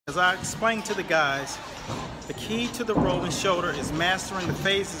As I explained to the guys, the key to the rolling shoulder is mastering the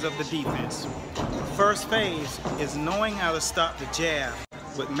phases of the defense. The first phase is knowing how to stop the jab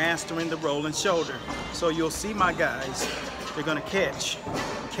with mastering the rolling shoulder. So you'll see my guys, they're gonna catch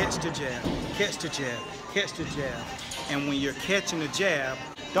the jab, catch the jab, catch the jab. And when you're catching the jab,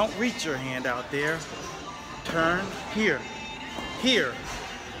 don't reach your hand out there. Turn here,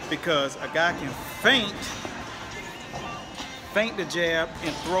 because a guy can feint the jab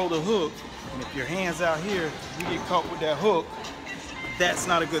and throw the hook. And if your hand's out here, you get caught with that hook, that's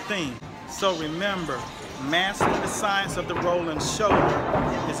not a good thing. So remember, mastering the science of the rolling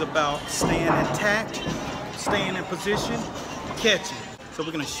shoulder is about staying intact, staying in position, catching. So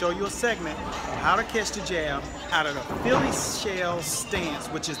we're gonna show you a segment of how to catch the jab out of the Philly shell stance,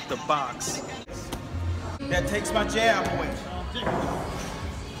 which is the box. That takes my jab away.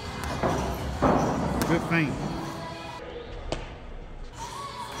 Good feint.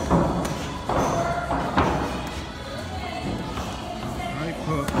 Right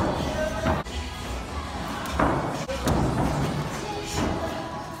hook.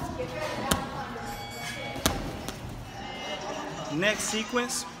 Next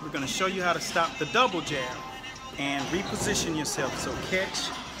sequence, we're going to show you how to stop the double jab and reposition yourself. So catch.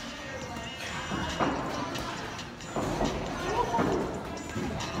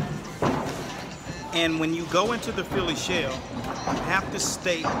 And when you go into the Philly shell, you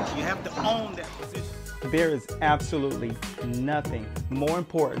have to own that position. There is absolutely nothing more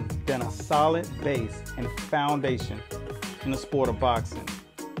important than a solid base and foundation in the sport of boxing.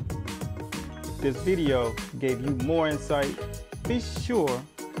 If this video gave you more insight, be sure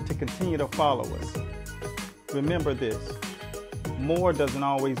to continue to follow us. Remember this, more doesn't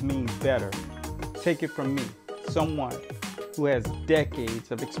always mean better. Take it from me, someone who has decades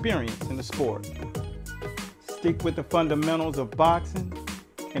of experience in the sport. Stick with the fundamentals of boxing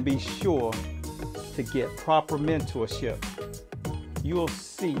and be sure to get proper mentorship. You'll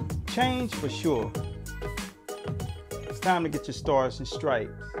see change for sure. It's time to get your stars and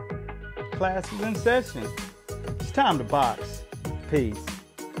stripes. Class is in session. It's time to box. Peace.